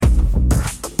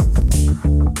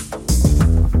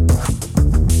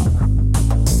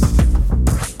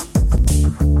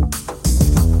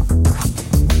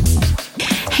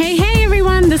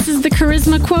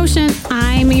Charisma Quotient.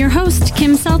 I'm your host,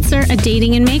 Kim Seltzer, a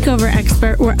dating and makeover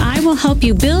expert, where I will help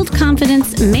you build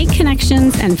confidence, make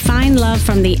connections, and find love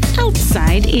from the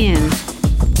outside in.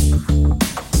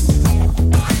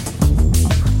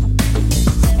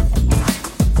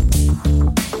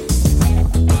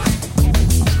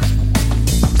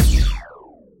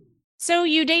 So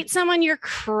you date someone you're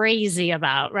crazy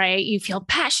about, right? You feel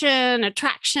passion,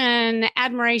 attraction,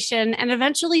 admiration, and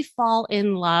eventually fall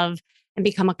in love and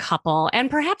become a couple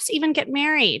and perhaps even get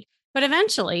married. But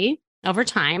eventually, over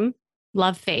time,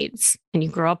 love fades and you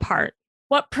grow apart.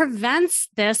 What prevents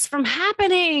this from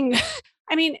happening?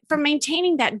 From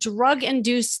maintaining that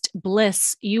drug-induced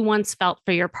bliss you once felt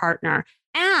for your partner.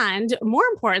 And more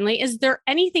importantly, is there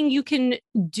anything you can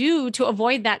do to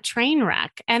avoid that train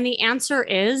wreck? And the answer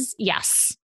is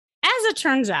yes. As it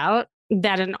turns out,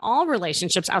 that in all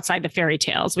relationships outside the fairy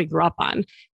tales we grew up on,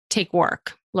 take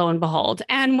work, lo and behold.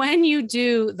 And when you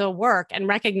do the work and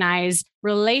recognize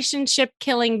relationship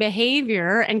killing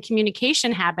behavior and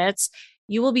communication habits,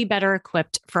 you will be better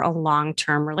equipped for a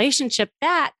long-term relationship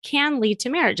that can lead to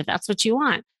marriage if that's what you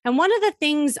want. And one of the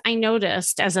things I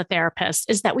noticed as a therapist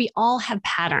is that we all have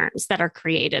patterns that are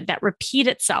created that repeat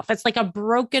itself. It's like a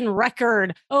broken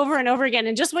record over and over again.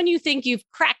 And just when you think you've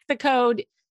cracked the code,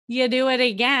 you do it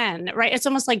again, right? It's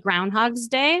almost like Groundhog's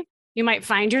Day. You might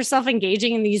find yourself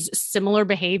engaging in these similar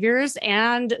behaviors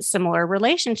and similar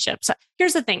relationships.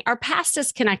 Here's the thing. Our past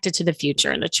is connected to the future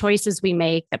and the choices we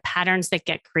make, the patterns that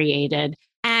get created.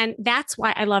 And that's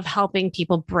why I love helping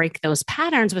people break those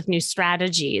patterns with new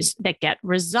strategies that get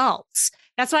results.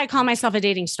 That's why I call myself a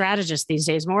dating strategist these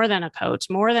days, more than a coach,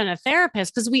 more than a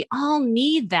therapist, because we all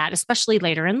need that, especially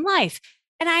later in life.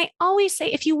 And I always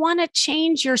say, if you want to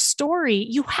change your story,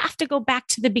 you have to go back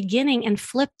to the beginning and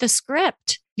flip the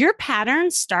script. Your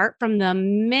patterns start from the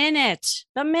minute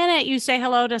you say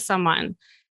hello to someone.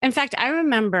 In fact, I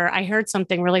remember I heard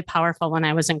something really powerful when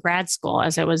I was in grad school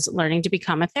as I was learning to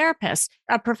become a therapist.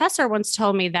 A professor once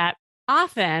told me that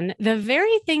often the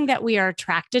very thing that we are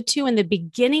attracted to in the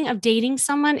beginning of dating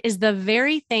someone is the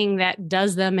very thing that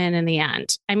does them in the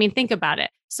end. Think about it.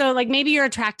 So like maybe you're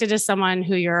attracted to someone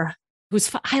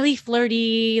who's highly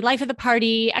flirty, life of the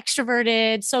party,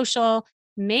 extroverted, social.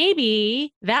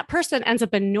 Maybe that person ends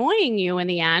up annoying you in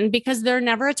the end because they're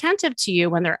never attentive to you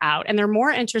when they're out and they're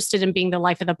more interested in being the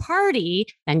life of the party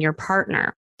than your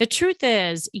partner. The truth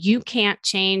is you can't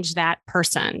change that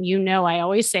person. I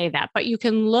always say that, but you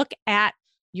can look at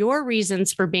your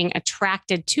reasons for being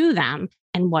attracted to them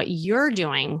and what you're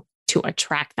doing to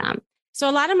attract them. So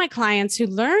a lot of my clients who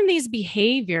learn these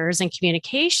behaviors and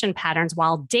communication patterns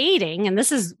while dating, and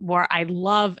this is where I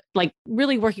love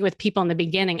really working with people in the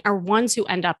beginning, are ones who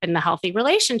end up in the healthy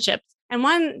relationships. And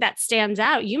one that stands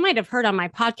out, you might have heard on my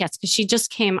podcast because she just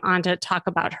came on to talk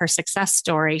about her success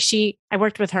story. I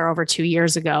worked with her over 2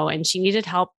 years ago and she needed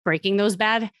help breaking those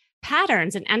bad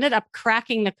patterns and ended up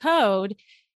cracking the code.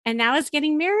 And now is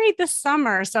getting married this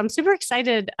summer. So I'm super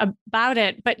excited about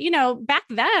it. But, back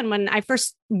then when I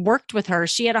first worked with her,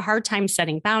 she had a hard time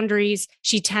setting boundaries.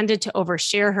 She tended to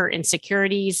overshare her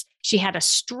insecurities. She had a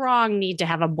strong need to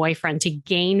have a boyfriend to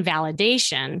gain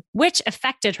validation, which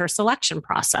affected her selection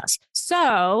process.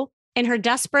 So in her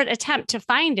desperate attempt to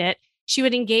find it, she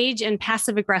would engage in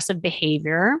passive aggressive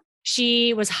behavior.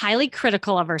 She was highly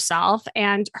critical of herself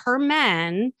and her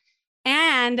men,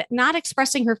 and not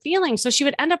expressing her feelings. So she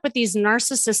would end up with these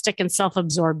narcissistic and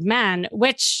self-absorbed men,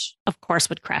 which of course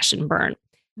would crash and burn.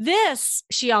 This,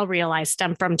 she all realized,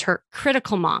 stemmed from her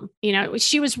critical mom.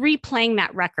 She was replaying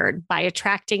that record by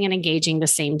attracting and engaging the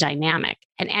same dynamic.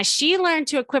 And as she learned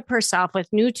to equip herself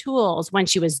with new tools when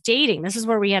she was dating, this is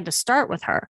where we had to start with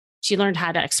her. She learned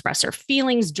how to express her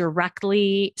feelings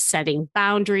directly, setting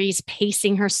boundaries,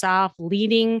 pacing herself,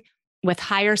 leading with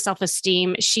higher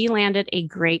self-esteem. She landed a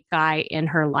great guy in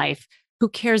her life who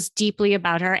cares deeply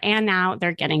about her, and now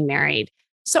they're getting married.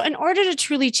 So in order to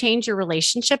truly change your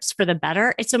relationships for the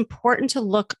better, it's important to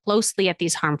look closely at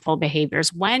these harmful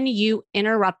behaviors. When you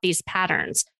interrupt these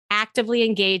patterns, actively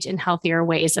engage in healthier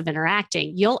ways of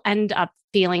interacting, you'll end up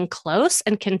feeling close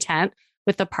and content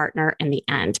with the partner in the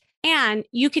end. And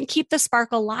you can keep the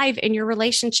spark alive in your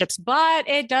relationships, but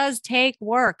it does take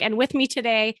work. And with me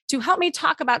today to help me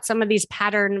talk about some of these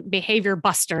pattern behavior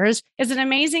busters is an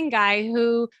amazing guy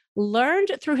who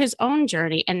learned through his own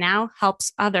journey and now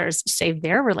helps others save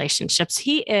their relationships.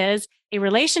 He is a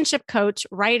relationship coach,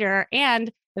 writer,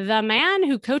 and the man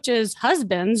who coaches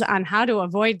husbands on how to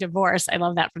avoid divorce. I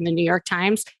love that from the New York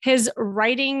Times. His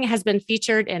writing has been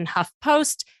featured in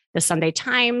HuffPost, the Sunday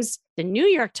Times, the New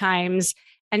York Times,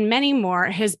 and many more.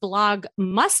 His blog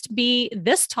must be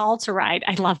this tall to ride.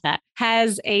 I love that.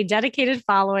 Has a dedicated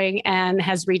following and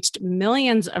has reached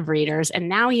millions of readers. And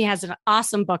now he has an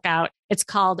awesome book out. It's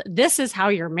called This Is How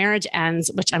Your Marriage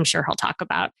Ends, which I'm sure he'll talk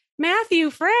about. Matthew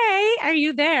Frey, are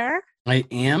you there? I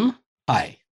am.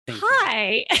 Hi.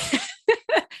 Hi.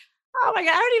 Oh my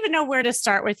God, I don't even know where to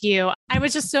start with you. I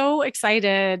was just so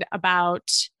excited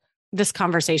about this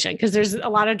conversation because there's a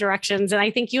lot of directions. And I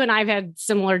think you and I've had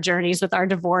similar journeys with our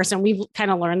divorce, and we've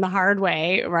kind of learned the hard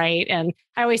way, right? And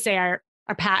I always say our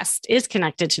past is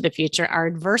connected to the future, our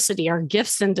adversity, our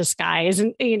gifts in disguise.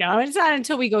 And, it's not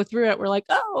until we go through it, we're like,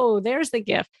 oh, there's the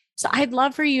gift. So I'd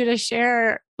love for you to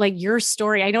share like your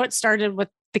story. I know it started with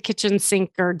the kitchen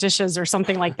sink or dishes or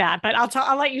something like that, but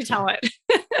I'll let you tell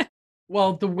it.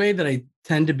 Well, the way that I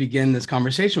tend to begin this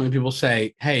conversation when people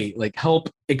say, hey, like help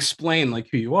explain like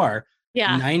who you are.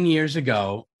 Yeah. 9 years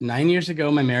ago, my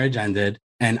marriage ended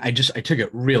and I took it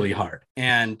really hard.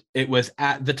 And it was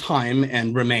at the time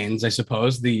and remains, I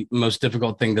suppose, the most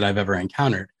difficult thing that I've ever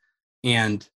encountered.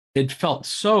 And it felt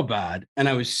so bad. And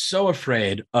I was so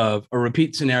afraid of a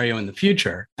repeat scenario in the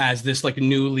future as this like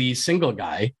newly single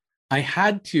guy. I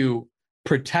had to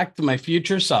protect my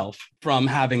future self from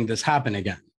having this happen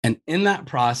again. And in that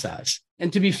process,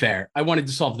 and to be fair, I wanted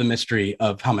to solve the mystery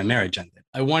of how my marriage ended.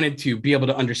 I wanted to be able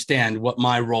to understand what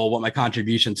my role, what my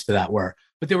contributions to that were,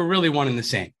 but they were really one and the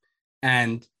same.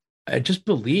 And I just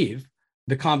believe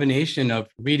the combination of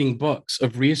reading books,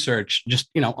 of research, just,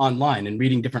 online and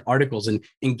reading different articles and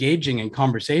engaging in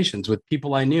conversations with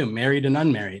people I knew, married and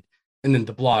unmarried. And then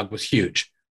the blog was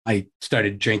huge. I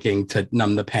started drinking to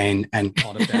numb the pain and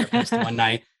called a therapist one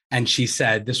night. And she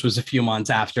said, this was a few months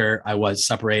after I was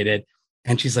separated.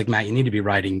 And she's like, Matt, you need to be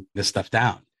writing this stuff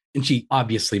down. And she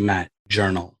obviously meant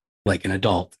journal, like an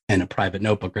adult in a private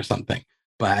notebook or something.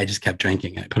 But I just kept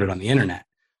drinking and I put it on the internet.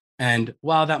 And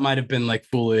while that might have been like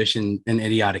foolish and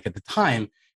idiotic at the time,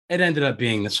 it ended up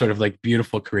being this sort of like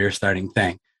beautiful career starting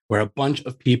thing where a bunch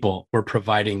of people were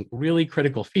providing really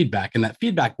critical feedback. And that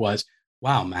feedback was,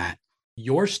 wow, Matt,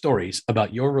 your stories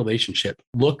about your relationship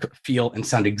look, feel, and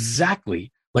sound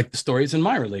exactly like the stories in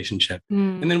my relationship.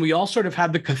 And then we all sort of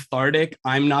had the cathartic,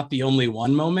 I'm not the only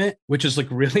one moment, which is like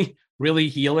really, really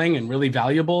healing and really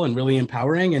valuable and really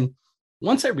empowering. And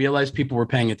once I realized people were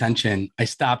paying attention, I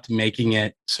stopped making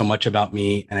it so much about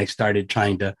me. And I started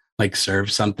trying to like serve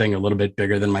something a little bit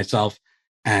bigger than myself.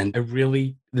 And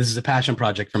this is a passion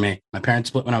project for me. My parents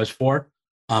split when I was 4.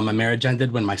 My marriage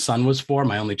ended when my son was 4,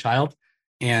 my only child.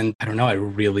 And I don't know, I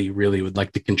really, really would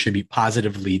like to contribute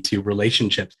positively to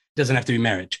relationships. It doesn't have to be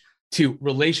marriage, to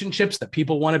relationships that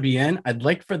people want to be in. I'd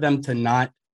like for them to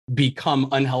not become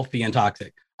unhealthy and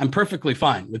toxic. I'm perfectly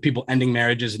fine with people ending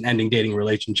marriages and ending dating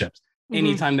relationships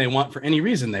anytime they want for any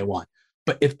reason they want.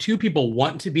 But if two people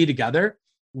want to be together,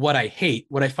 what I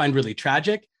find really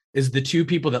tragic is the two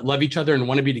people that love each other and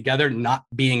want to be together not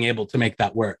being able to make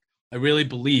that work. I really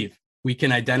believe we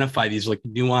can identify these like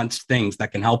nuanced things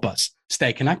that can help us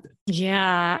stay connected.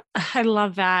 Yeah, I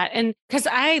love that. And because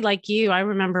like you, I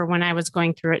remember when I was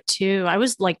going through it too, I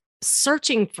was like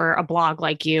searching for a blog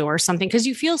like you or something because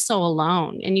you feel so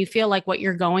alone and you feel like what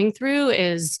you're going through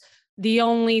is the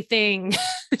only thing,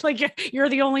 like you're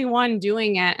the only one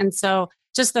doing it. And so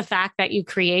just the fact that you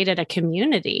created a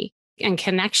community and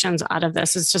connections out of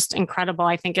this is just incredible.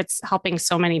 I think it's helping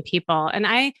so many people. And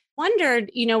I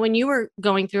wondered, when you were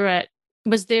going through it,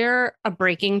 was there a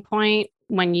breaking point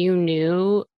when you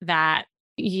knew that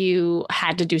you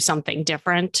had to do something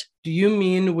different? Do you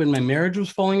mean when my marriage was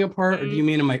falling apart, or do you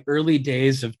mean in my early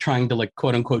days of trying to like,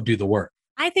 quote unquote, do the work?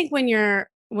 I think when your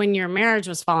marriage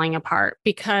was falling apart,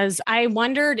 because I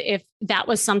wondered if that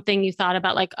was something you thought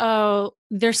about, like, oh,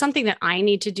 there's something that I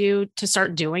need to do to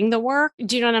start doing the work.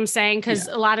 Do you know what I'm saying? Because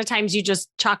a lot of times you just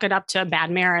chalk it up to a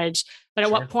bad marriage. But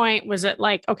at what point was it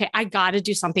like, okay, I got to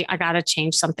do something. I got to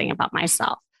change something about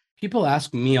myself. People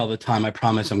ask me all the time. I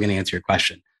promise I'm going to answer your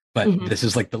question, but this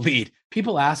is like the lead.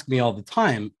 People ask me all the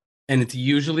time, and it's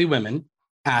usually women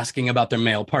asking about their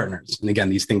male partners. And again,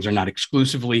 these things are not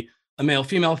exclusively a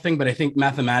male-female thing, but I think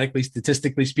mathematically,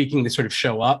 statistically speaking, they sort of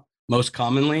show up most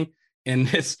commonly in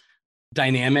this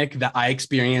dynamic that I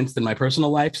experienced in my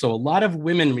personal life. So a lot of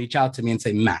women reach out to me and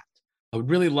say, Matt, I would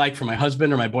really like for my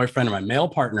husband or my boyfriend or my male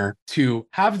partner to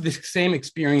have the same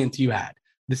experience you had,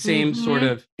 the same sort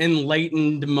of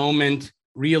enlightened moment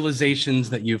realizations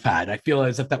that you've had. I feel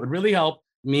as if that would really help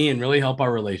me and really help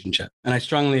our relationship. And I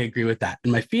strongly agree with that.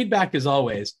 And my feedback is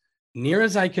always, near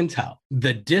as I can tell,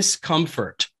 the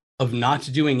discomfort of not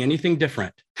doing anything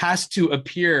different has to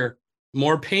appear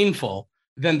more painful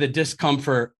than the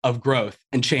discomfort of growth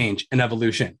and change and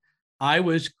evolution. I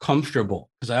was comfortable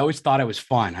because I always thought I was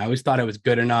fine. I always thought I was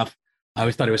good enough. I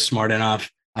always thought I was smart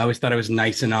enough. I always thought I was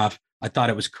nice enough. I thought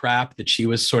it was crap that she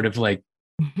was sort of like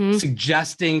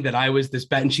suggesting that I was this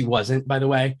bad. And she wasn't, by the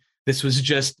way. This was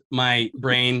just my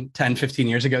brain 10, 15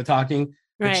 years ago talking.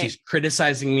 That she's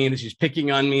criticizing me, that she's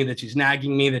picking on me, that she's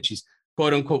nagging me, that she's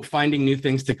quote unquote finding new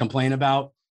things to complain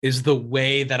about is the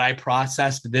way that I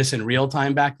processed this in real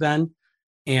time back then.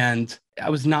 And I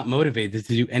was not motivated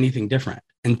to do anything different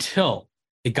until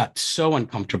it got so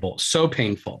uncomfortable, so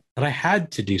painful that I had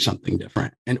to do something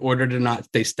different in order to not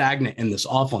stay stagnant in this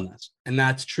awfulness. And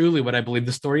that's truly what I believe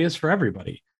the story is for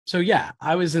everybody. So yeah,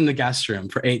 I was in the guest room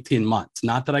for 18 months.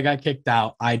 Not that I got kicked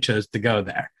out. I chose to go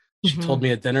there. She told me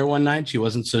at dinner one night, she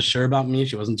wasn't so sure about me.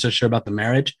 She wasn't so sure about the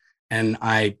marriage. And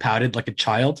I pouted like a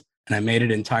child and I made it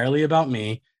entirely about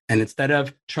me. And instead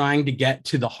of trying to get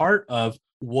to the heart of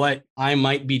what I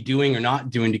might be doing or not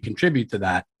doing to contribute to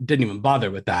that, didn't even bother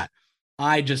with that.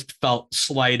 I just felt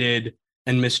slighted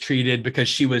and mistreated because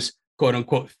she was quote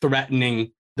unquote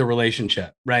threatening the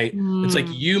relationship, right? It's like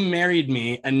you married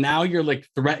me and now you're like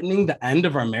threatening the end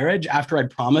of our marriage after I'd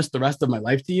promised the rest of my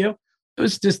life to you. It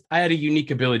was just, I had a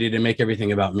unique ability to make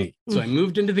everything about me. So I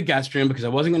moved into the guest room because I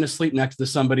wasn't going to sleep next to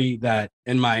somebody that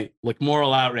in my like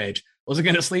moral outrage, wasn't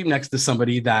going to sleep next to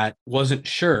somebody that wasn't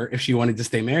sure if she wanted to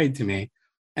stay married to me.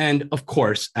 And of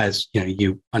course, as you know,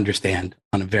 you understand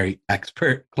on a very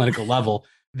expert clinical level,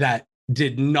 that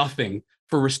did nothing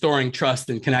for restoring trust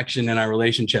and connection in our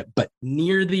relationship. But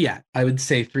near the end, I would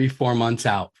say 3-4 months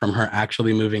out from her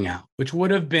actually moving out, which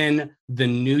would have been the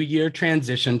new year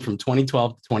transition from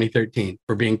 2012 to 2013,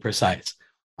 for being precise.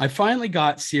 I finally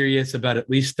got serious about at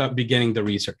least beginning the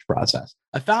research process.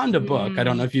 I found a book. I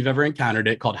don't know if you've ever encountered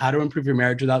it, called How to Improve Your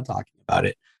Marriage Without Talking About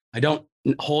It. I don't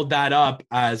hold that up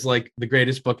as like the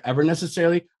greatest book ever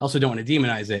necessarily. I also don't want to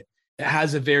demonize it. It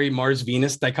has a very Mars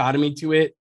Venus dichotomy to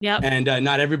it. Yep. And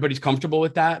not everybody's comfortable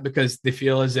with that because they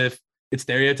feel as if it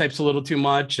stereotypes a little too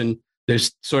much. And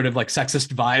there's sort of like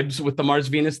sexist vibes with the Mars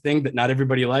Venus thing that not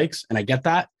everybody likes. And I get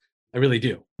that. I really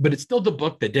do. But it's still the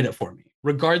book that did it for me.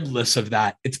 Regardless of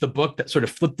that, it's the book that sort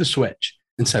of flipped the switch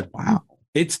and said, wow,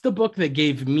 it's the book that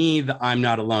gave me the I'm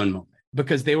not alone moment,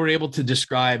 because they were able to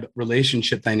describe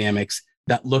relationship dynamics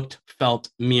that looked, felt,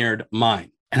 mirrored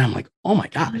mine. And I'm like, oh my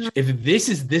gosh, if this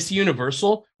is this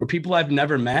universal where people I've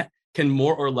never met can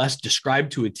more or less describe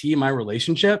to a T my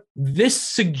relationship, this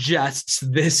suggests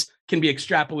this can be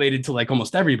extrapolated to like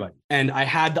almost everybody. And I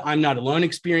had the I'm not alone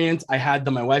experience. I had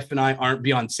the my wife and I aren't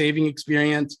beyond saving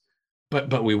experience,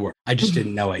 but we were. I just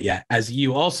didn't know it yet. As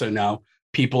you also know,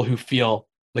 people who feel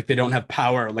like they don't have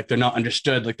power, like they're not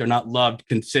understood, like they're not loved,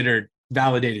 considered,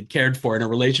 validated, cared for in a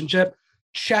relationship,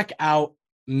 check out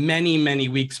many, many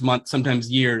weeks, months, sometimes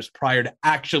years prior to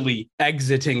actually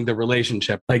exiting the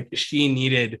relationship. Like she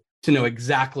needed to know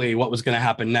exactly what was going to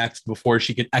happen next before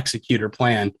she could execute her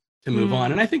plan to move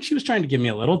on. And I think she was trying to give me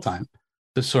a little time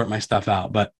to sort my stuff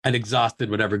out, but I'd exhausted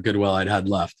whatever goodwill I'd had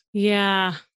left.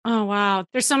 Yeah. Oh, wow.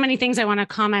 There's so many things I want to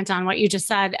comment on what you just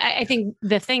said. I think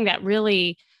the thing that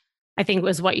really, I think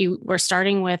was what you were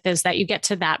starting with is that you get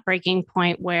to that breaking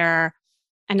point where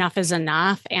enough is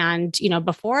enough. And, you know,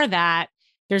 before that,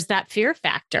 there's that fear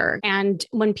factor. And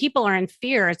when people are in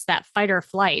fear, it's that fight or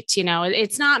flight. You know,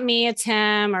 it's not me, it's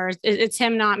him, or it's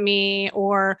him, not me,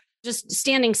 or just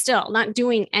standing still, not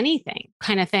doing anything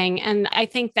kind of thing. And I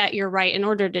think that you're right. In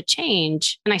order to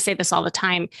change, and I say this all the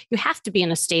time, you have to be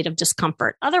in a state of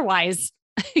discomfort. Otherwise,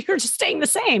 you're just staying the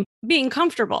same, being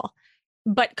comfortable,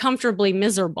 but comfortably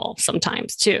miserable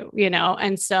sometimes too, you know?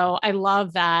 And so I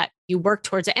love that you work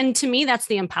towards it. And to me, that's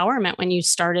the empowerment when you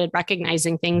started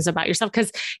recognizing things about yourself.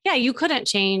 Because yeah, you couldn't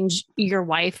change your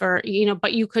wife or, you know,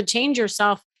 but you could change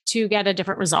yourself to get a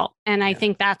different result. And I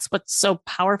think that's what's so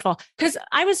powerful. Because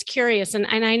I was curious, and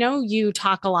I know you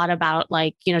talk a lot about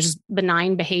like, you know, just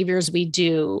benign behaviors we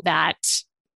do that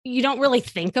you don't really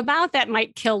think about that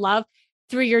might kill love.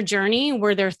 Through your journey,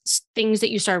 were there things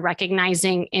that you started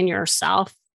recognizing in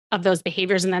yourself of those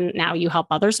behaviors and then now you help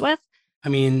others with? I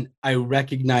mean, I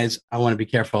recognize, I want to be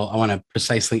careful. I want to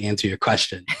precisely answer your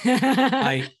question.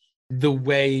 The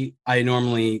way I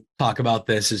normally talk about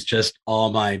this is just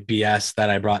all my BS that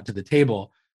I brought to the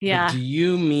table. Yeah. But do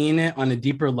you mean it on a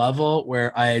deeper level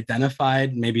where I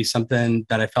identified maybe something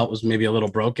that I felt was maybe a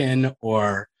little broken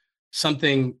or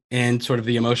something in sort of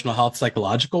the emotional health,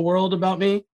 psychological world about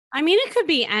me? I mean, it could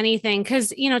be anything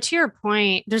because, you know, to your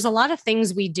point, there's a lot of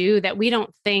things we do that we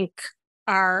don't think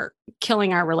are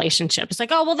killing our relationship. It's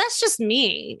like, oh, well, that's just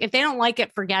me. If they don't like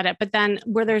it, forget it. But then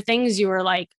were there things you were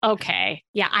like, okay,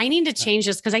 yeah, I need to change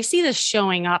this because I see this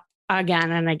showing up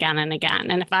again and again and again.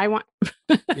 And if I want,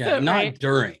 Yeah, not right?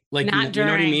 during, like, Not you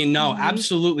know what I during. mean? No, Mhm.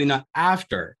 absolutely not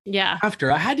after. Yeah.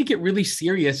 After I had to get really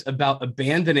serious about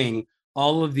abandoning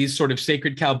all of these sort of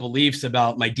sacred cow beliefs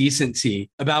about my decency,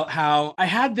 about how I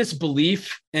had this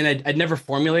belief and I'd never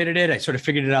formulated it. I sort of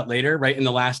figured it out later, right? In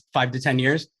the last 5 to 10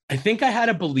 years, I think I had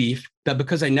a belief that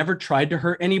because I never tried to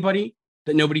hurt anybody,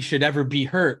 that nobody should ever be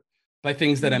hurt by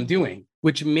things that I'm doing,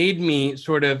 which made me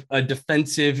sort of a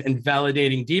defensive and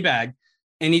validating D-bag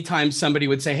anytime somebody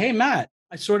would say, "Hey, Matt,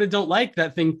 I sort of don't like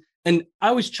that thing." And I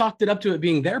always chalked it up to it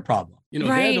being their problem. They're the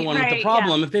Right. one with the Right. Yeah.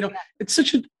 problem. If they don't, it's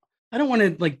such a, I don't want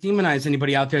to like demonize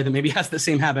anybody out there that maybe has the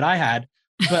same habit I had,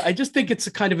 but I just think it's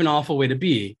a kind of an awful way to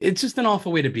be. It's just an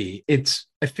awful way to be.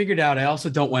 I figured out, I also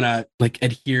don't want to like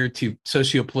adhere to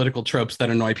socio-political tropes that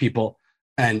annoy people.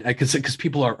 And because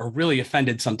people are really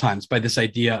offended sometimes by this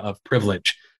idea of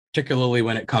privilege, particularly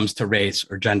when it comes to race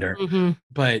or gender. Mhm.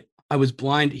 But I was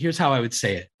blind. Here's how I would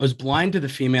say it. I was blind to the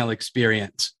female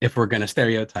experience, if we're going to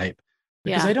stereotype,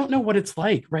 because Yeah. I don't know what it's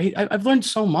like, right? I've learned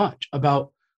so much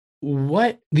about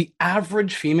what the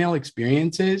average female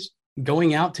experience is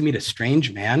going out to meet a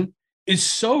strange man is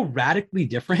so radically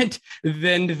different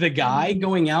than the guy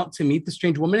going out to meet the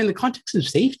strange woman in the context of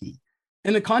safety,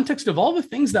 in the context of all the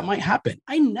things that might happen.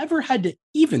 I never had to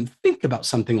even think about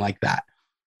something like that.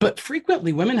 But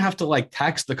frequently women have to like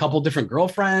text a couple different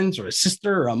girlfriends or a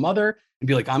sister or a mother and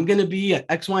be like, I'm going to be at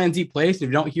X, Y, and Z place. And if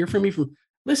you don't hear from me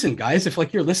listen, guys, if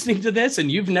like you're listening to this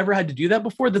and you've never had to do that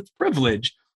before, that's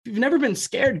privilege. If you've never been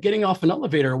scared getting off an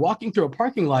elevator or walking through a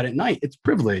parking lot at night, it's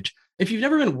privilege. If you've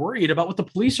never been worried about what the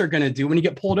police are going to do when you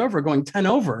get pulled over going 10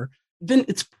 over, then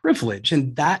it's privilege.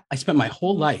 And that I spent my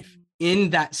whole life in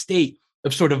that state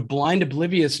of sort of blind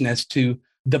obliviousness to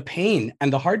the pain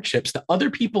and the hardships that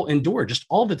other people endure just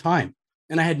all the time.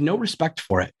 And I had no respect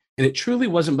for it. And it truly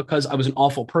wasn't because I was an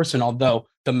awful person, although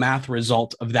the math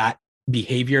result of that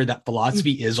behavior, that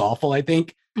philosophy is awful, I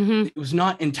think. Mhm. It was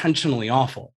not intentionally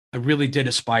awful. I really did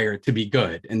aspire to be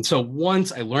good. And so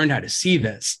once I learned how to see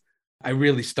this, I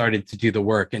really started to do the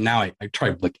work. And now I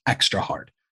try like extra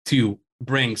hard to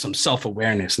bring some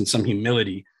self-awareness and some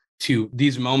humility to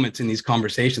these moments in these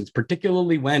conversations,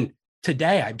 particularly when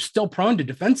today I'm still prone to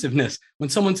defensiveness. When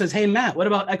someone says, "Hey, Matt, what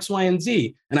about X, Y, and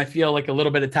Z?" And I feel like a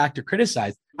little bit attacked or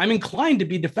criticized, I'm inclined to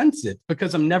be defensive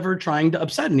because I'm never trying to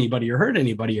upset anybody or hurt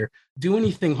anybody or do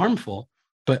anything harmful.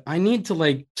 But I need to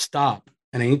like stop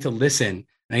and I need to listen.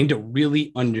 And I need to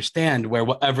really understand where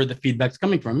whatever the feedback's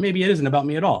coming from. Maybe it isn't about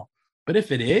me at all. But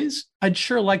if it is, I'd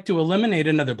sure like to eliminate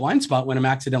another blind spot when I'm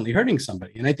accidentally hurting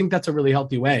somebody. And I think that's a really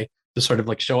healthy way to sort of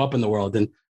like show up in the world and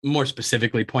more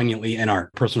specifically, poignantly in our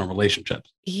personal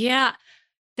relationships. Yeah.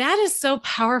 That is so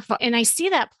powerful. And I see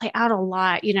that play out a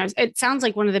lot. It sounds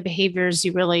like one of the behaviors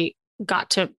you really got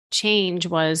to change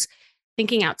was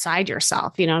thinking outside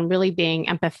yourself, and really being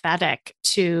empathetic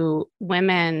to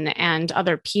women and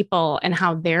other people and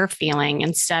how they're feeling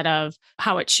instead of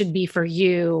how it should be for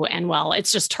you. And well,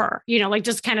 it's just her, like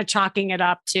just kind of chalking it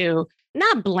up to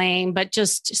not blame, but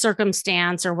just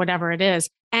circumstance or whatever it is.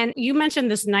 And you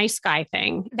mentioned this nice guy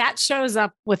thing that shows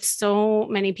up with so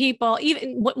many people,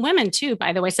 even women too,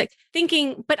 by the way. It's like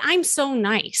thinking, but I'm so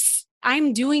nice.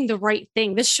 I'm doing the right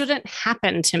thing. This shouldn't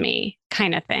happen to me,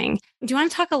 kind of thing. Do you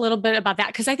want to talk a little bit about that?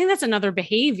 Because I think that's another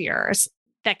behavior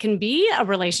that can be a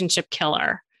relationship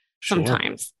killer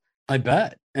sometimes. Sure. I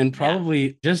bet. And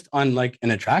probably just on like an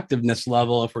attractiveness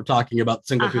level, if we're talking about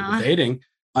single people dating,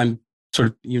 I'm sort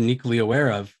of uniquely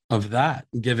aware of that,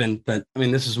 given that, I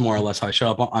mean, this is more or less how I show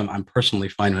up. I'm personally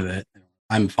fine with it.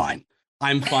 I'm fine.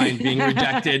 I'm fine being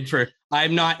rejected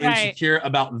I'm not insecure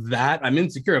about that. I'm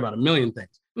insecure about a million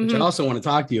things, which I also want to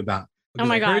talk to you about. Oh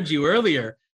my God. I heard you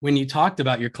earlier when you talked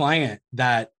about your client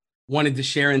that wanted to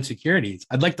share insecurities.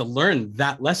 I'd like to learn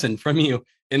that lesson from you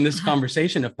in this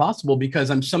conversation, if possible, because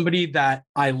I'm somebody that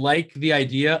I like the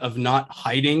idea of not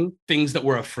hiding things that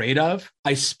we're afraid of.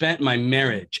 I spent my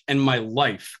marriage and my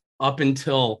life up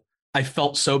until I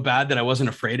felt so bad that I wasn't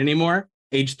afraid anymore.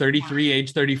 Age 33,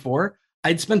 age 34.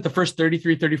 I'd spent the first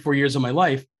 33, 34 years of my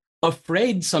life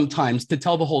afraid sometimes to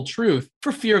tell the whole truth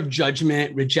for fear of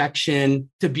judgment, rejection,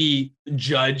 to be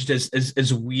judged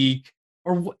as weak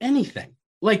or anything.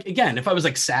 Like, again, if I was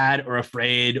like sad or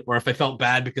afraid, or if I felt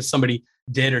bad because somebody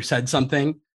did or said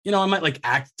something, I might like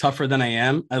act tougher than I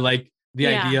am. I like the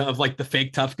idea of like the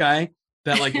fake tough guy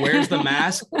that like wears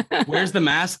the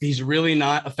mask. He's really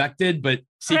not affected, but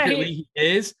secretly he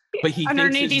is. But he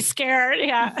underneath he's scared.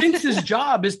 Yeah. He thinks his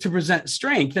job is to present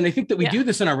strength. And I think that we do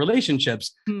this in our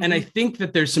relationships. Mm-hmm. And I think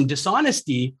that there's some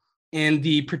dishonesty in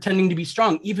the pretending to be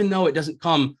strong, even though it doesn't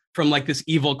come from like this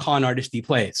evil con artisty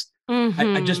place.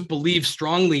 I just believe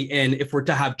strongly in, if we're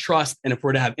to have trust and if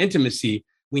we're to have intimacy,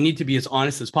 we need to be as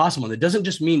honest as possible. And it doesn't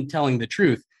just mean telling the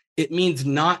truth. It means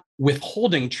not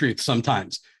withholding truth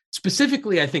sometimes,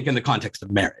 specifically, I think, in the context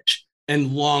of marriage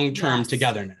and long-term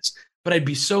togetherness. But I'd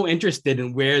be so interested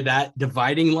in where that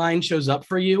dividing line shows up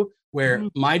for you, where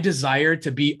my desire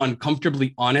to be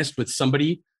uncomfortably honest with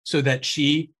somebody so that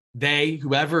they,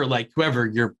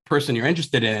 whoever your person you're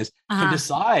interested in is, can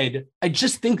decide. I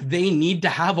just think they need to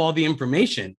have all the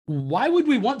information. Why would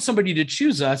we want somebody to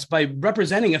choose us by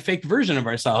representing a fake version of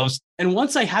ourselves? And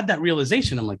once I had that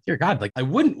realization, I'm like, dear God, like I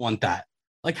wouldn't want that.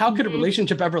 Like, how could a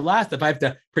relationship ever last if I have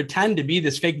to pretend to be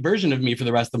this fake version of me for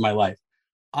the rest of my life?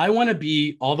 I want to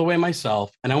be all the way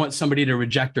myself, and I want somebody to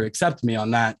reject or accept me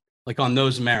on that, like on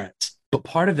those merits. But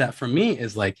part of that for me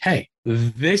is like, hey,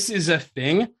 this is a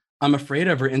thing I'm afraid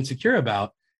of or insecure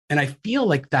about. And I feel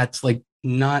like that's like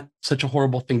not such a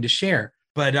horrible thing to share,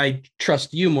 but I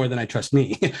trust you more than I trust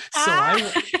me.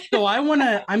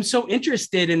 I'm so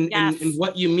interested in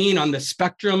what you mean on the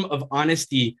spectrum of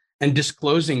honesty and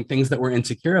disclosing things that we're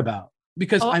insecure about,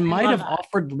 because I might have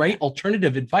offered right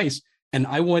alternative advice, and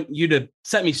I want you to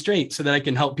set me straight so that I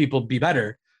can help people be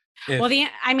better. Well,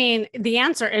 the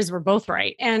answer is we're both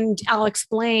right. And I'll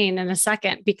explain in a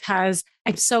second, because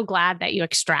I'm so glad that you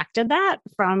extracted that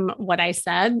from what I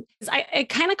said. I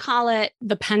kind of call it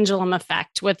the pendulum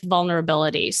effect with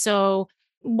vulnerability. So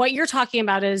what you're talking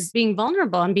about is being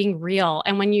vulnerable and being real.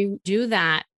 And when you do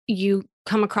that, you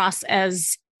come across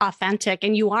as authentic,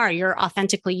 and you're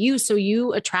authentically you. So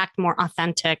you attract more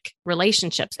authentic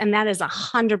relationships. And that is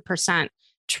 100%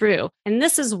 true. And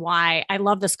this is why I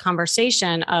love this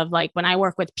conversation of like, when I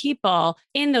work with people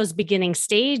in those beginning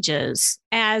stages,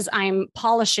 as I'm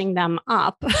polishing them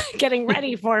up, getting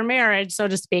ready for marriage, so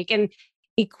to speak, and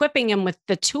equipping them with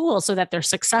the tools so that they're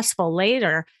successful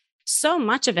later, so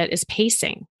much of it is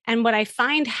pacing. And what I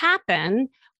find happen,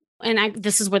 and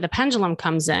this is where the pendulum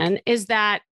comes in, is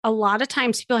that a lot of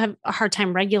times people have a hard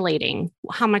time regulating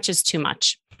how much is too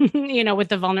much, with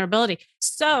the vulnerability.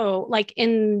 So like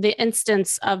in the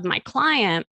instance of my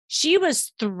client, she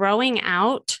was throwing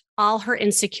out all her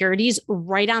insecurities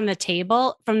right on the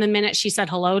table from the minute she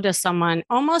said hello to someone,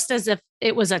 almost as if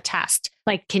it was a test.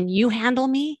 Like, can you handle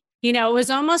me? It was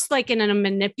almost like in a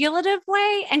manipulative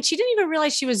way. And she didn't even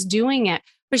realize she was doing it,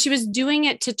 but she was doing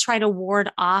it to try to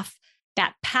ward off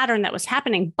that pattern that was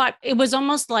happening. But it was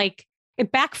almost like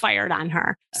it backfired on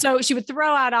her. So she would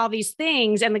throw out all these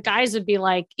things, and the guys would be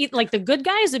like the good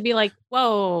guys would be like,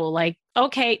 whoa, like,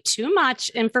 okay, too much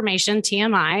information,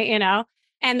 TMI,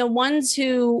 and the ones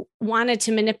who wanted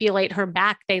to manipulate her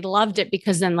back, they loved it,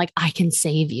 because then like, I can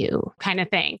save you kind of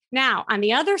thing. Now, on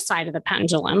the other side of the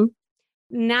pendulum,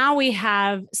 now we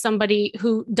have somebody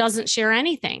who doesn't share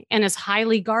anything and is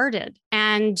highly guarded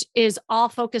and is all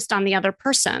focused on the other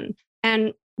person.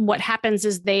 And what happens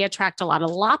is they attract a lot of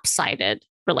lopsided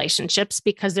relationships,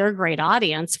 because they're a great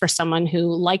audience for someone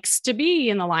who likes to be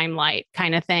in the limelight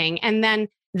kind of thing. And then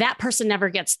that person never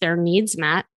gets their needs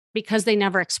met because they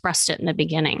never expressed it in the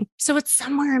beginning. So it's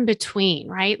somewhere in between,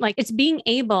 right? Like, it's being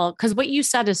able, because what you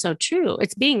said is so true.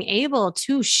 It's being able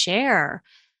to share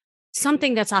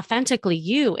something that's authentically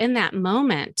you in that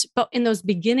moment. But in those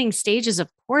beginning stages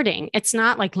of courting, it's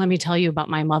not like, let me tell you about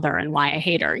my mother and why I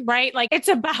hate her, right? Like, it's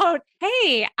about,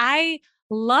 hey, I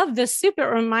love this soup. It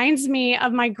reminds me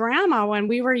of my grandma when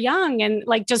we were young, and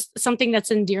like just something that's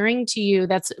endearing to you,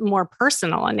 that's more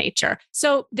personal in nature.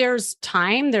 So there's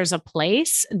time, there's a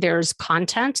place, there's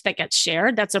content that gets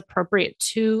shared that's appropriate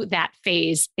to that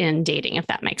phase in dating, if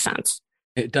that makes sense.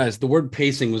 It does. The word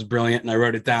pacing was brilliant, and I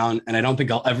wrote it down, and I don't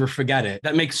think I'll ever forget it.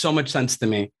 That makes so much sense to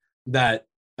me, that,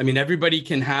 I mean, everybody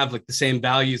can have like the same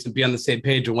values and be on the same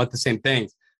page and want the same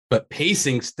things, but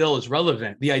pacing still is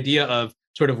relevant. The idea of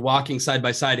sort of walking side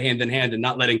by side, hand in hand, and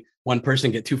not letting one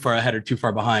person get too far ahead or too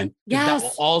far behind. Yes. That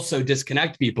will also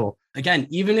disconnect people. Again,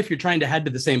 even if you're trying to head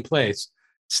to the same place,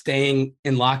 staying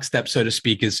in lockstep, so to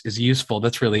speak, is useful.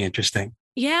 That's really interesting.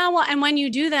 Yeah. Well, and when you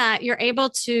do that, you're able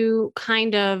to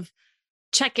kind of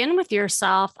check in with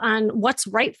yourself on what's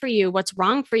right for you, what's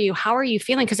wrong for you, how are you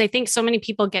feeling? Because I think so many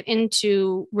people get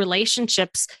into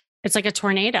relationships, it's like a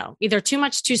tornado, either too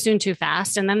much, too soon, too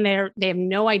fast, and then they have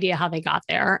no idea how they got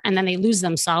there, and then they lose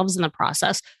themselves in the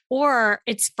process, or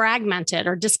it's fragmented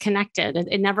or disconnected.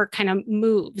 It never kind of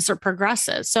moves or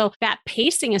progresses. So that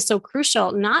pacing is so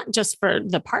crucial, not just for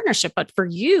the partnership, but for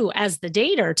you as the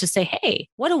dater to say, hey,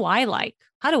 what do I like?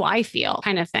 How do I feel?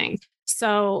 Kind of thing.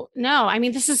 So no, I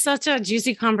mean, this is such a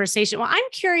juicy conversation. Well, I'm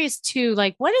curious too,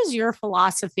 like, what is your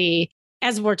philosophy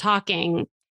as we're talking?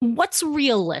 What's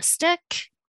realistic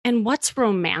and what's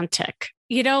romantic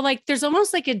Like there's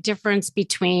almost like a difference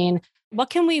between what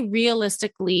can we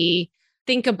realistically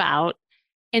think about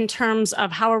in terms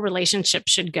of how a relationship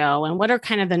should go and what are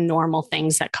kind of the normal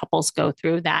things that couples go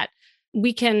through that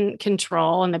we can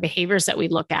control and the behaviors that we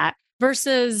look at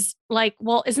versus like,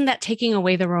 well, isn't that taking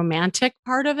away the romantic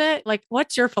part of it? Like,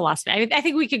 what's your philosophy? I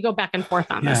think we could go back and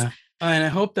forth on this. And I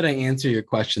hope that I answer your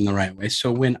question the right way.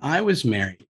 So when I was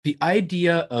married, the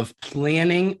idea of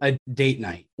planning a date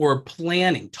night or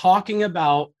talking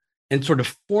about and sort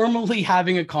of formally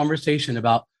having a conversation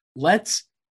about let's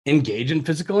engage in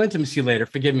physical intimacy later.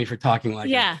 Forgive me for talking like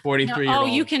a 43-year-old. Oh,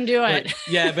 you can do it.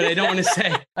 But I don't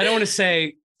want to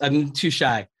say I'm too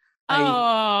shy.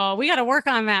 We got to work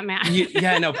on that, man.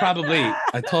 No, probably.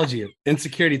 I told you,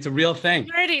 insecurity, it's a real thing.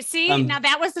 See, now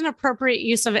that was an appropriate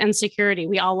use of insecurity.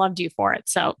 We all loved you for it.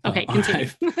 So, okay, continue.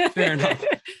 Right. Fair enough.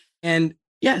 And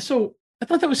so I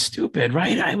thought that was stupid,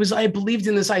 right? I believed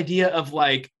in this idea of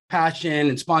like passion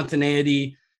and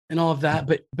spontaneity and all of that.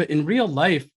 But in real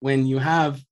life, when you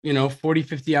have, 40,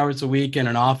 50 hours a week in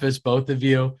an office, both of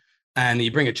you, and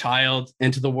you bring a child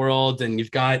into the world and you've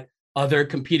got other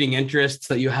competing interests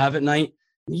that you have at night,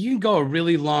 you can go a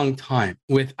really long time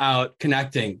without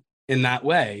connecting in that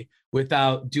way,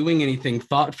 without doing anything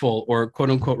thoughtful or quote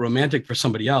unquote romantic for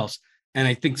somebody else. And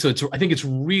I think it's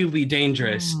really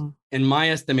dangerous in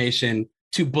my estimation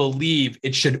to believe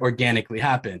it should organically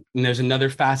happen. And there's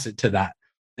another facet to that.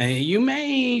 And you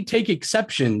may take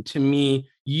exception to me.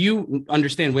 You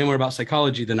understand way more about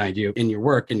psychology than I do in your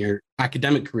work, in your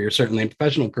academic career, certainly in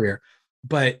professional career.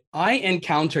 But I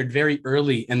encountered very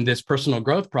early in this personal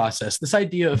growth process, this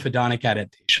idea of hedonic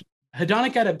adaptation.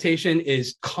 Hedonic adaptation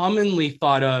is commonly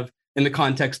thought of in the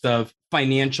context of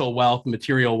financial wealth,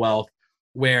 material wealth,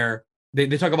 where they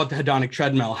talk about the hedonic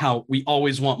treadmill, how we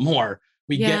always want more.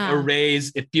 We get a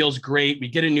raise, it feels great. We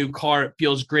get a new car, it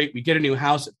feels great. We get a new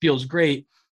house, it feels great.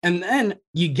 And then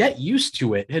you get used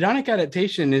to it. Hedonic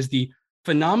adaptation is the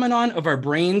phenomenon of our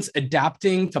brains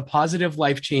adapting to positive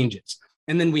life changes.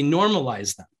 And then we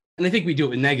normalize them. And I think we do it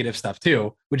with negative stuff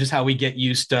too, which is how we get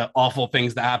used to awful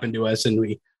things that happen to us and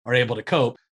we are able to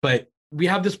cope. But we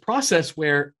have this process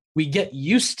where we get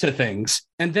used to things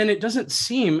and then it doesn't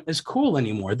seem as cool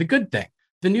anymore. The good thing,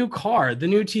 the new car, the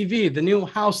new TV, the new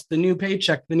house, the new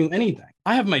paycheck, the new anything.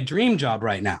 I have my dream job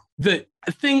right now. The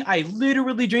thing I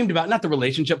literally dreamed about, not the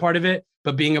relationship part of it,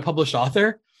 but being a published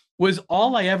author was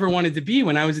all I ever wanted to be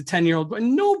when I was a 10-year-old boy.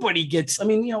 Nobody gets,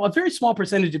 a very small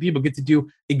percentage of people get to do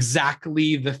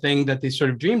exactly the thing that they sort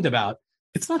of dreamed about.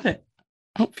 It's not that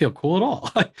I don't feel cool at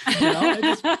all.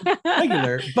 It's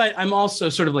regular, but I'm also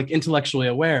sort of like intellectually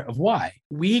aware of why.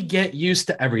 We get used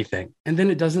to everything and then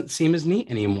it doesn't seem as neat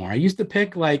anymore. I used to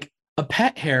pick like a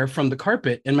pet hair from the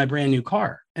carpet in my brand new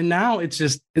car. And now it's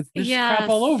crap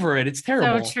all over it. It's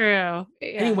terrible. So true. Yeah.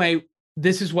 Anyway,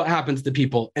 this is what happens to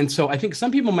people. And so I think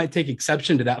some people might take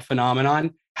exception to that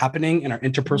phenomenon happening in our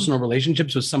interpersonal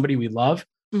relationships with somebody we love.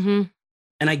 Mm-hmm.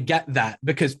 And I get that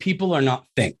because people are not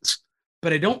things,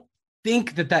 but I don't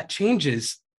think that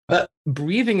changes.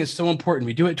 Breathing is so important.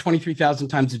 We do it 23,000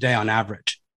 times a day on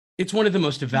average. It's one of the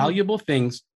most valuable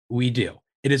things we do.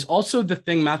 It is also the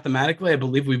thing mathematically, I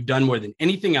believe we've done more than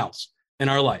anything else in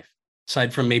our life,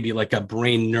 aside from maybe like a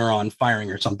brain neuron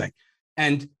firing or something.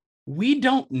 And we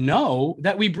don't know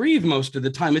that we breathe most of the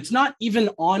time. It's not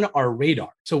even on our radar.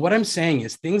 So what I'm saying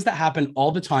is things that happen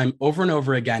all the time over and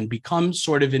over again become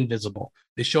sort of invisible.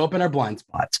 They show up in our blind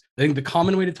spots. I think the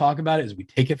common way to talk about it is we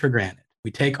take it for granted.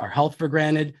 We take our health for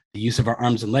granted, the use of our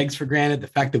arms and legs for granted, the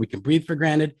fact that we can breathe for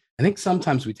granted. I think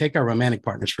sometimes we take our romantic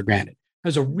partners for granted.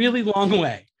 There's a really long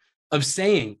way of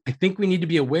saying, I think we need to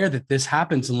be aware that this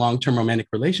happens in long-term romantic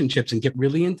relationships and get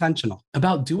really intentional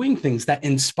about doing things that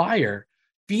inspire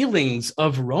feelings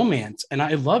of romance and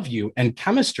I love you and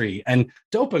chemistry and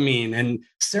dopamine and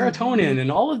serotonin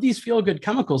and all of these feel-good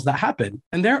chemicals that happen.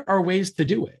 And there are ways to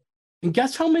do it. And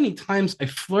guess how many times I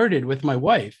flirted with my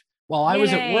wife while I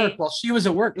was at work, while she was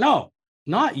at work? No,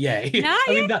 not yay.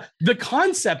 The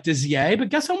concept is yay, but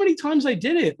guess how many times I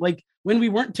did it? Like when we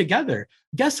weren't together.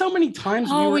 Guess how many times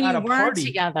we were at a party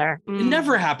together. It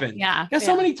never happened. Yeah. Guess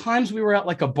how many times we were at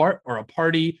like a bar or a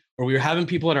party or we were having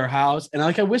people at our house and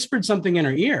I whispered something in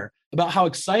her ear about how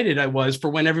excited I was for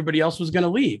when everybody else was going to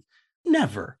leave.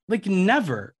 Never.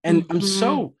 And I'm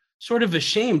so sort of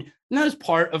ashamed. And that was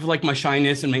part of like my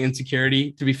shyness and my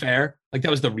insecurity, to be fair. Like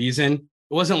that was the reason.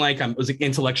 It wasn't like I was like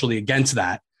intellectually against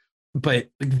that, but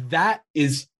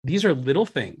these are little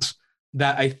things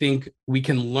that I think we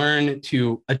can learn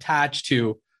to attach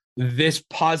to. This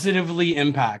positively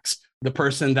impacts the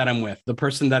person that I'm with, the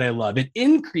person that I love. It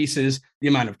increases the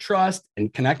amount of trust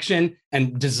and connection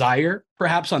and desire,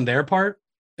 perhaps on their part,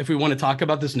 if we want to talk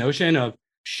about this notion of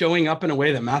showing up in a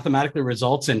way that mathematically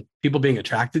results in people being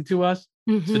attracted to us,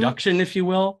 seduction, if you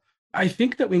will, I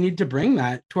think that we need to bring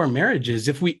that to our marriages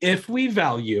if we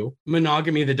value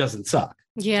monogamy that doesn't suck.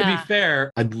 Yeah. To be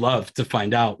fair, I'd love to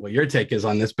find out what your take is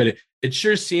on this, but it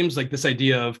sure seems like this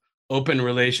idea of open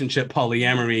relationship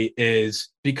polyamory is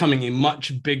becoming a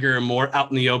much bigger, more out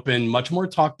in the open, much more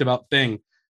talked about thing.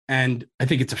 And I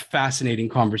think it's a fascinating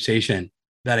conversation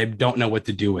that I don't know what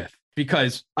to do with,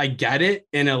 because I get it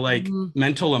in a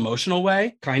mental, emotional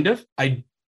way, kind of. I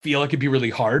feel like it'd be really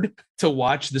hard to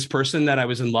watch this person that I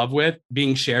was in love with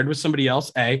being shared with somebody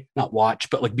else, not watch,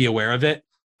 but like be aware of it.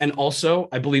 And also,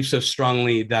 I believe so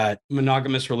strongly that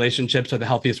monogamous relationships are the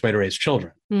healthiest way to raise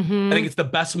children. I think it's the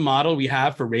best model we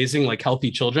have for raising like healthy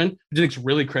children, which I think is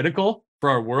really critical for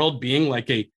our world being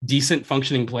like a decent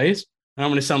functioning place. I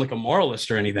don't want to sound like a moralist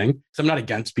or anything, because I'm not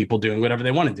against people doing whatever they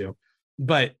want to do.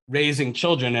 But raising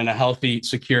children in a healthy,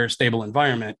 secure, stable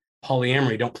environment,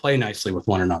 polyamory don't play nicely with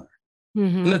one another.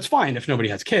 And that's fine if nobody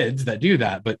has kids that do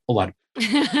that, but a lot of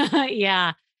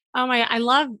yeah. Oh my, I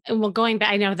love, well, going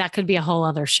back, I know that could be a whole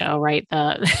other show, right?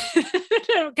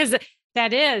 Because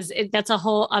that's a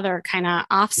whole other kind of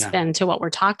off spin to what we're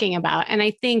talking about. And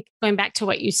I think going back to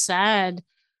what you said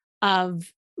of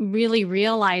really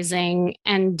realizing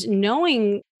and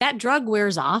knowing that drug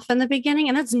wears off in the beginning,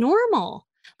 and that's normal.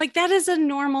 Like that is a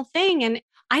normal thing. And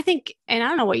I think, and I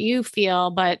don't know what you feel,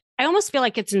 but I almost feel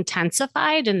like it's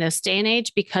intensified in this day and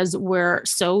age because we're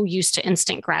so used to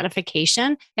instant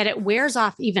gratification that it wears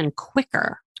off even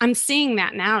quicker. I'm seeing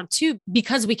that now too,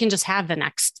 because we can just have the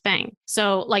next thing.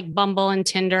 So like Bumble and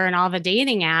Tinder and all the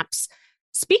dating apps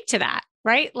speak to that,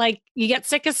 right? Like you get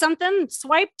sick of something,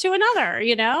 swipe to another,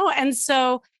 And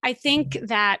so I think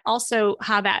that also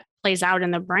how that plays out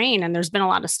in the brain, and there's been a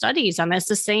lot of studies on this,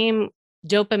 the same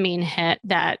dopamine hit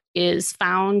that is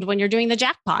found when you're doing the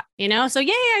jackpot, so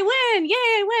yay, I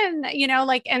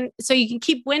win, and so you can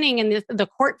keep winning in the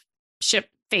courtship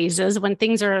phases when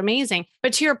things are amazing.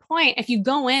 But to your point, if you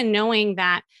go in knowing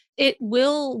that it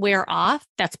will wear off,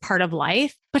 that's part of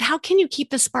life. But how can you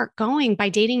keep the spark going? By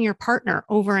dating your partner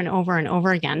over and over and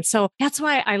over again. So that's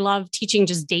why I love teaching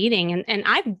just dating. And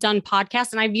I've done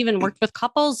podcasts and I've even worked with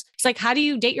couples. It's like, how do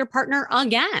you date your partner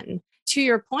again? To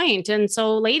your point. And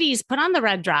so ladies, put on the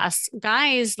red dress.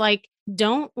 Guys, like,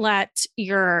 don't let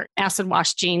your acid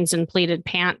wash jeans and pleated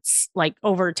pants like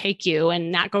overtake you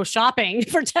and not go shopping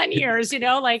for 10 years,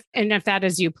 and if that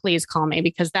is you, please call me,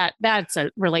 because that's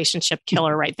a relationship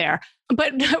killer right there.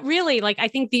 But really, like, I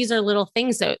think these are little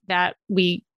things that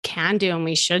we can do and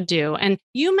we should do. And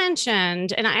you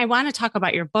mentioned, and I want to talk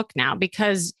about your book now,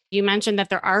 because you mentioned that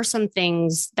there are some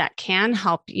things that can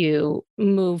help you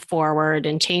move forward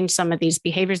and change some of these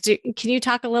behaviors. Can you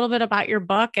talk a little bit about your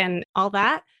book and all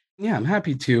that? Yeah, I'm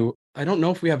happy to. I don't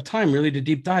know if we have time really to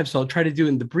deep dive, so I'll try to do it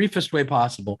in the briefest way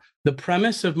possible. The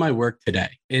premise of my work today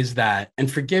is that,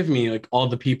 and forgive me, like all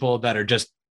the people that are just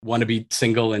want to be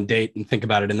single and date and think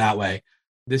about it in that way.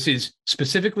 This is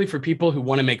specifically for people who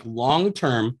want to make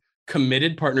long-term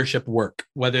committed partnership work,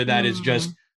 whether that is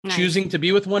just choosing to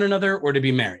be with one another or to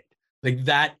be married. Like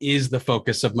that is the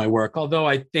focus of my work. Although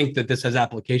I think that this has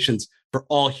applications for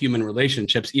all human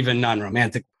relationships, even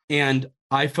non-romantic. And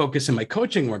I focus in my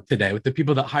coaching work today with the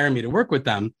people that hire me to work with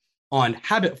them on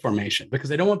habit formation, because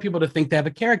I don't want people to think they have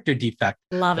a character defect.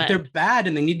 Love that it. They're bad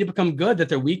and they need to become good, that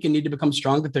they're weak and need to become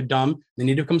strong, that they're dumb, they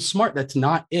need to become smart. That's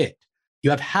not it. You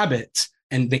have habits,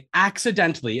 and they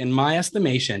accidentally, in my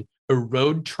estimation,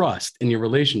 erode trust in your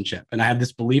relationship. And I have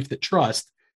this belief that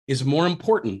trust is more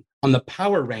important on the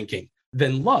power ranking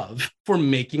than love for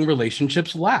making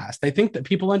relationships last. I think that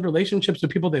people end relationships with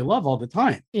people they love all the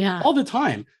time. Yeah. All the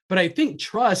time. But I think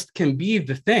trust can be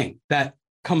the thing that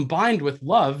combined with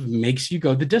love makes you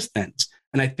go the distance.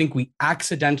 And I think we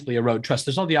accidentally erode trust.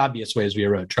 There's all the obvious ways we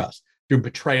erode trust, through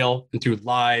betrayal and through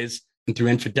lies and through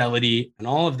infidelity and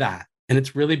all of that. And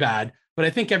it's really bad. But I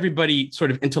think everybody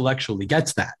sort of intellectually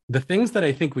gets that. The things that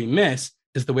I think we miss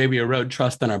is the way we erode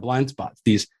trust in our blind spots,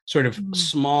 these sort of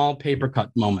small paper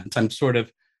cut moments. I'm sort of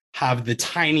have the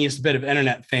tiniest bit of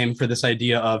internet fame for this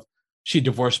idea of she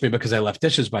divorced me because I left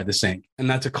dishes by the sink. And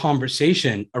that's a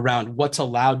conversation around what's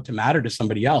allowed to matter to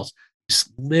somebody else. This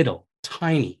little,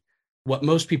 tiny, what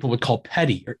most people would call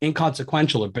petty or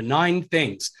inconsequential or benign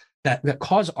things that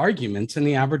cause arguments in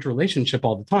the average relationship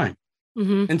all the time.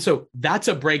 And so that's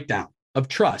a breakdown of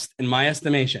trust, in my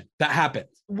estimation, that happens.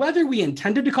 Whether we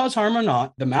intended to cause harm or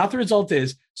not, the math result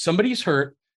is somebody's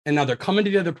hurt and now they're coming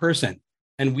to the other person.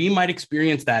 And we might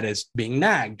experience that as being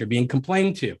nagged or being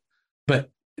complained to. But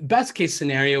best case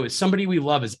scenario is somebody we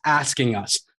love is asking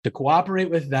us to cooperate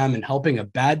with them in helping a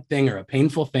bad thing or a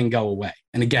painful thing go away.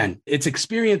 And again, it's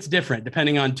experience different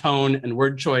depending on tone and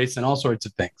word choice and all sorts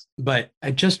of things. But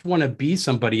I just want to be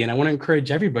somebody, and I want to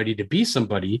encourage everybody to be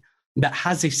somebody that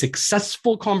has a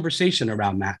successful conversation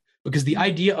around that. Because the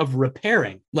idea of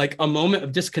repairing, like a moment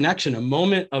of disconnection, a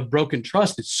moment of broken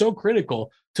trust, is so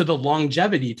critical to the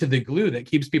longevity, to the glue that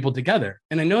keeps people together.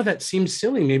 And I know that seems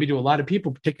silly maybe to a lot of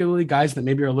people, particularly guys that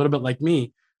maybe are a little bit like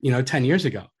me, 10 years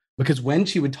ago. Because when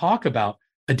she would talk about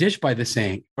a dish by the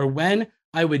sink, or when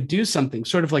I would do something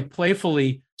sort of like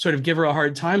playfully sort of give her a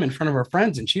hard time in front of her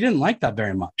friends, and she didn't like that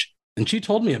very much. And she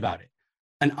told me about it.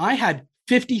 And I had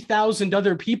 50,000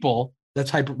 other people,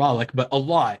 that's hyperbolic, but a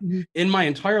lot in my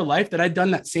entire life that I'd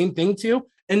done that same thing to.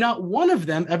 And not one of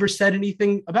them ever said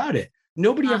anything about it.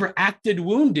 Nobody ever acted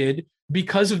wounded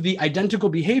because of the identical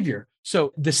behavior.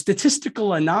 So the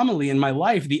statistical anomaly in my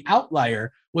life, the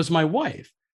outlier, was my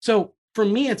wife. So for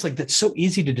me, it's like, that's so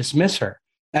easy to dismiss her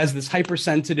as this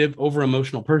hypersensitive, over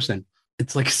emotional person.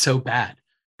 It's like so bad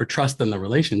for trust in the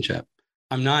relationship.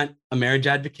 I'm not a marriage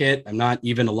advocate. I'm not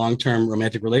even a long-term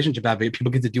romantic relationship advocate.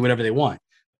 People get to do whatever they want.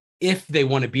 If they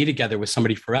want to be together with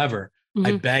somebody forever,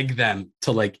 I beg them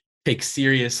to take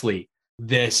seriously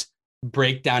this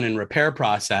breakdown and repair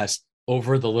process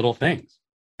over the little things.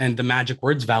 And the magic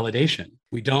word's validation.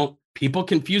 People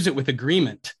confuse it with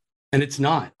agreement, and it's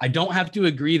not. I don't have to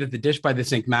agree that the dish by the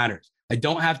sink matters. I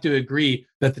don't have to agree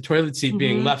that the toilet seat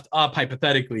being left up,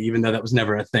 hypothetically, even though that was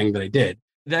never a thing that I did.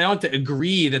 I don't have to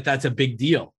agree that that's a big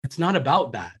deal. It's not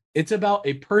about that. It's about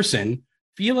a person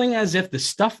feeling as if the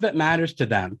stuff that matters to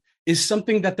them is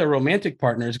something that their romantic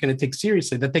partner is going to take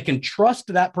seriously, that they can trust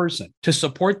that person to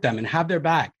support them and have their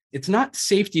back. It's not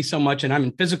safety so much, and I'm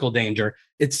in physical danger.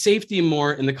 It's safety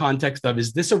more in the context of,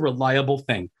 is this a reliable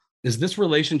thing? Is this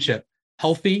relationship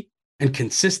healthy and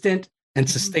consistent and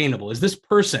sustainable? Is this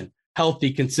person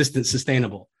healthy, consistent,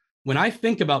 sustainable? When I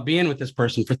think about being with this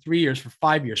person for 3 years, for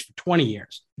 5 years, for 20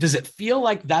 years, does it feel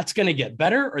like that's going to get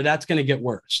better or that's going to get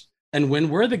worse? And when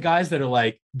we're the guys that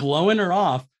are blowing her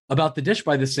off about the dish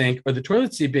by the sink or the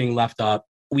toilet seat being left up,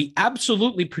 we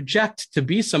absolutely project to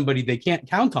be somebody they can't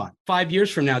count on 5 years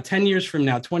from now, 10 years from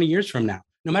now, 20 years from now.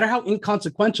 No matter how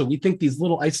inconsequential we think these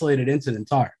little isolated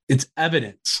incidents are, it's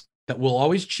evidence that we'll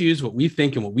always choose what we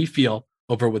think and what we feel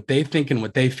over what they think and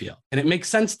what they feel. And it makes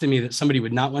sense to me that somebody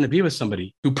would not want to be with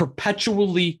somebody who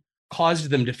perpetually caused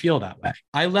them to feel that way.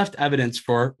 I left evidence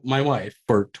for my wife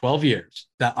for 12 years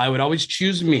that I would always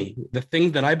choose me, the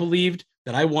thing that I believed,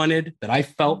 that I wanted, that I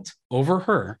felt, over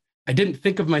her. I didn't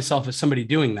think of myself as somebody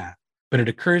doing that, but it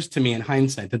occurs to me in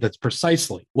hindsight that that's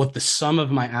precisely what the sum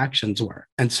of my actions were.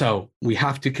 And so we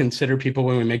have to consider people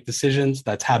when we make decisions.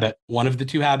 That's habit one of the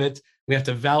two habits. We have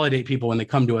to validate people when they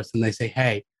come to us and they say,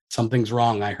 hey, something's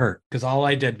wrong, I hurt. Because all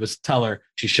I did was tell her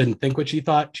she shouldn't think what she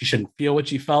thought, she shouldn't feel what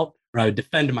she felt, or I would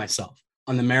defend myself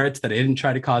on the merits that I didn't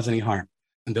try to cause any harm.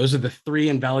 And those are the three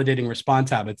invalidating response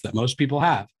habits that most people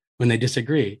have when they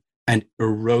disagree, and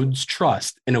erodes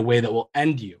trust in a way that will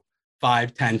end you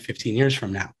 5, 10, 15 years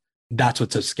from now. That's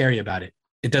what's so scary about it.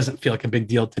 It doesn't feel like a big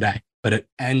deal today, but it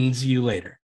ends you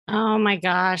later. Oh my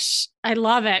gosh. I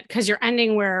love it because you're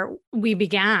ending where we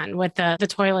began with the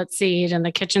toilet seat and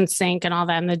the kitchen sink and all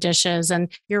that and the dishes.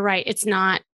 And you're right. It's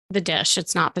not the dish.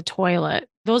 It's not the toilet.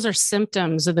 Those are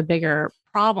symptoms of the bigger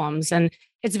problems. And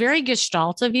it's very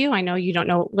Gestalt of you. I know you don't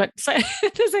know what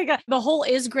the whole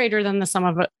is greater than the sum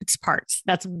of its parts.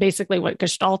 That's basically what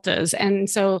Gestalt is. And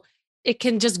so it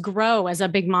can just grow as a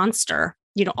big monster,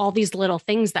 all these little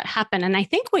things that happen. And I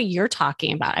think what you're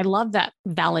talking about, I love that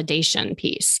validation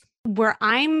piece where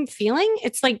I'm feeling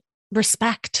it's like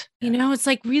respect, it's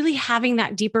like really having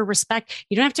that deeper respect.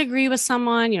 You don't have to agree with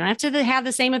someone. You don't have to have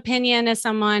the same opinion as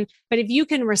someone, but if you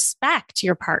can respect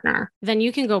your partner, then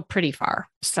you can go pretty far.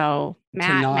 So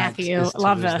Matthew,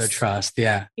 love this. Their trust.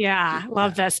 Yeah. Yeah.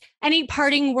 Love this. Any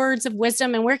parting words of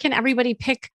wisdom, and where can everybody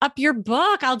pick up your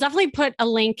book? I'll definitely put a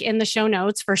link in the show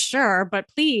notes for sure, but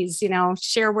please,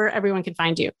 share where everyone can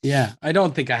find you. Yeah. I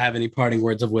don't think I have any parting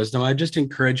words of wisdom. I just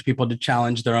encourage people to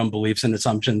challenge their own beliefs and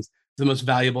assumptions. The most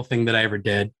valuable thing that I ever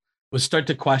did was start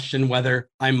to question whether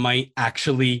I might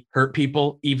actually hurt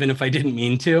people, even if I didn't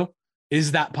mean to.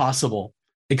 Is that possible?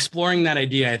 Exploring that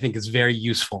idea, I think, is very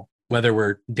useful, whether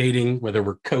we're dating, whether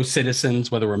we're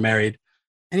co-citizens, whether we're married.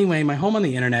 Anyway, my home on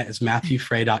the internet is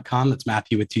MatthewFray.com. That's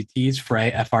Matthew with two T's,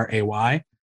 Fray, F-R-A-Y.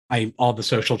 All the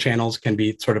social channels can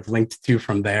be sort of linked to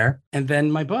from there. And then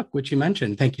my book, which you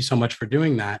mentioned, thank you so much for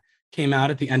doing that, came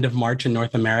out at the end of March in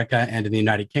North America and in the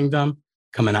United Kingdom,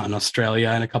 coming out in Australia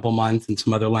in a couple months and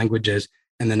some other languages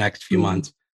in the next few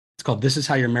months. It's called This Is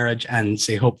How Your Marriage Ends,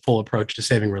 a hopeful approach to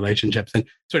saving relationships, and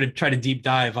sort of try to deep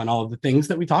dive on all of the things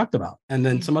that we talked about and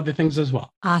then some other things as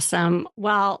well. Awesome.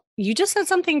 Well, you just said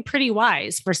something pretty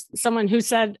wise for someone who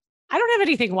said, I don't have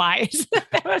anything wise.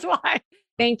 That was why.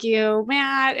 Thank you,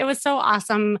 Matt. It was so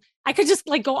awesome. I could just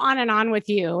like go on and on with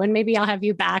you, and maybe I'll have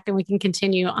you back and we can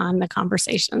continue on the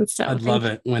conversation. So I'd love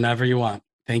it whenever you want.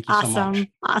 Thank you so much.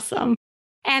 Awesome.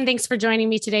 And thanks for joining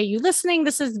me today. You listening,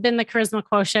 this has been the Charisma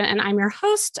Quotient, and I'm your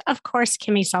host, of course,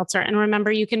 Kimmy Seltzer. And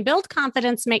remember, you can build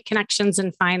confidence, make connections,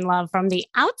 and find love from the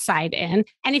outside in.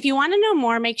 And if you want to know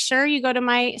more, make sure you go to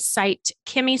my site,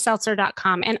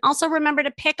 kimmyseltzer.com. And also remember to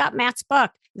pick up Matt's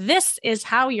book, This Is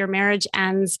How Your Marriage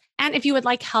Ends. And if you would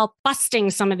like help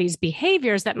busting some of these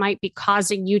behaviors that might be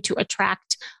causing you to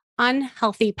attract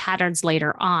unhealthy patterns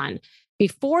later on,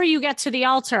 before you get to the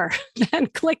altar, then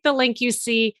click the link you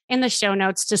see in the show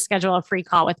notes to schedule a free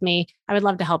call with me. I would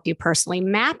love to help you personally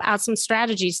map out some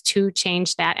strategies to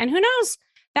change that. And who knows,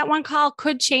 that one call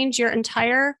could change your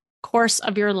entire course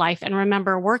of your life. And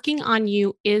remember, working on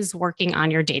you is working on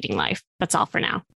your dating life. That's all for now.